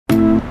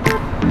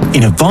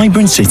In a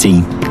vibrant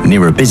city,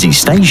 near a busy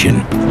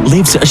station,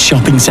 lives a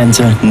shopping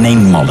centre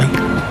named Molly.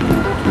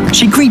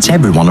 She greets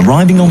everyone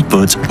arriving on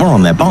foot or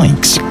on their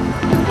bikes,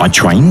 by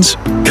trains,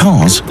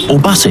 cars or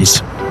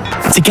buses,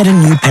 to get a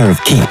new pair of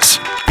kicks,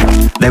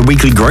 their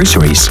weekly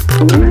groceries,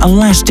 a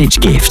last-ditch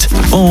gift,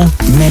 or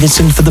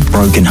medicine for the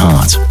broken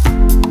heart.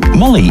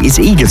 Molly is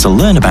eager to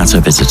learn about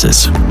her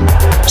visitors.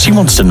 She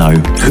wants to know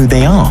who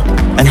they are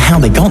and how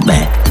they got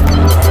there.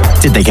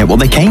 Did they get what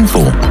they came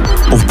for,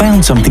 or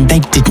found something they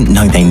didn't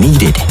know they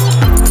needed?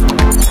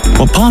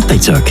 What path they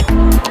took?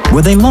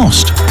 Were they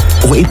lost,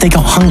 or if they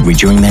got hungry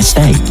during their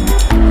stay?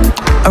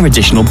 Are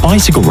additional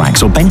bicycle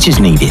racks or benches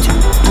needed?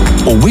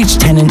 Or which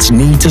tenants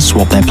need to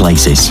swap their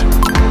places?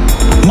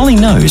 Molly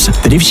knows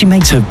that if she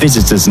makes her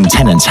visitors and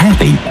tenants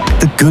happy,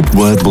 the good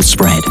word will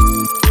spread.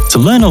 To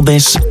learn all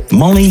this,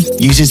 Molly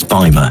uses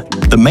Fyma,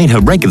 that made her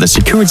regular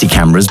security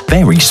cameras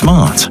very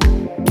smart.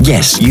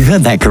 Yes, you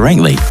heard that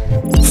correctly.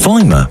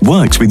 Fyma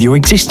works with your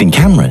existing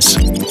cameras.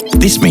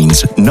 This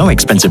means no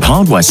expensive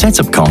hardware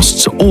setup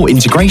costs or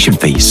integration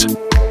fees.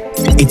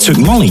 It took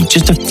Molly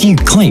just a few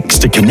clicks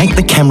to connect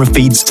the camera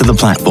feeds to the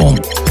platform.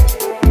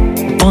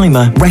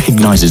 Fyma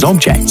recognizes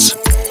objects,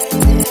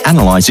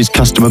 analyzes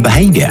customer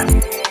behavior,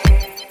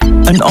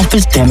 and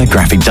offers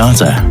demographic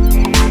data,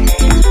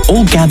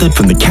 all gathered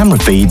from the camera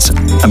feeds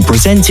and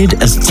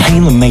presented as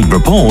tailor-made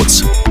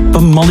reports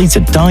for Molly to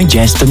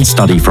digest and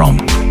study from.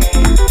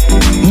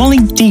 Molly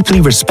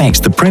deeply respects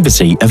the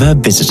privacy of her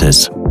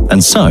visitors,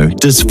 and so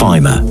does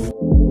Fyma.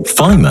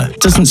 Fyma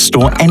doesn't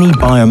store any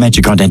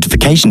biometric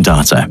identification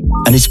data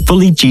and is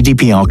fully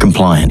GDPR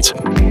compliant.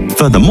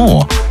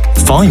 Furthermore,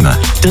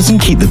 Fyma doesn't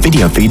keep the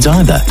video feeds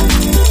either,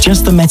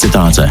 just the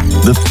metadata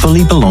that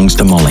fully belongs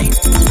to Molly.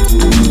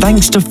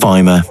 Thanks to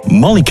Fyma,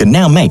 Molly can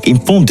now make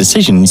informed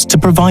decisions to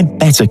provide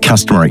better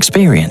customer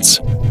experience,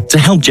 to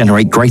help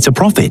generate greater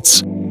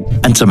profits,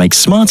 and to make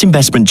smart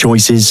investment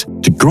choices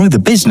to grow the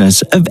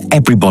business of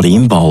everybody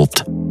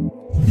involved.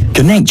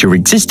 Connect your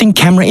existing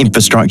camera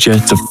infrastructure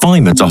to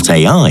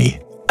Fyma.ai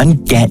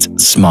and get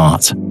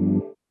smart.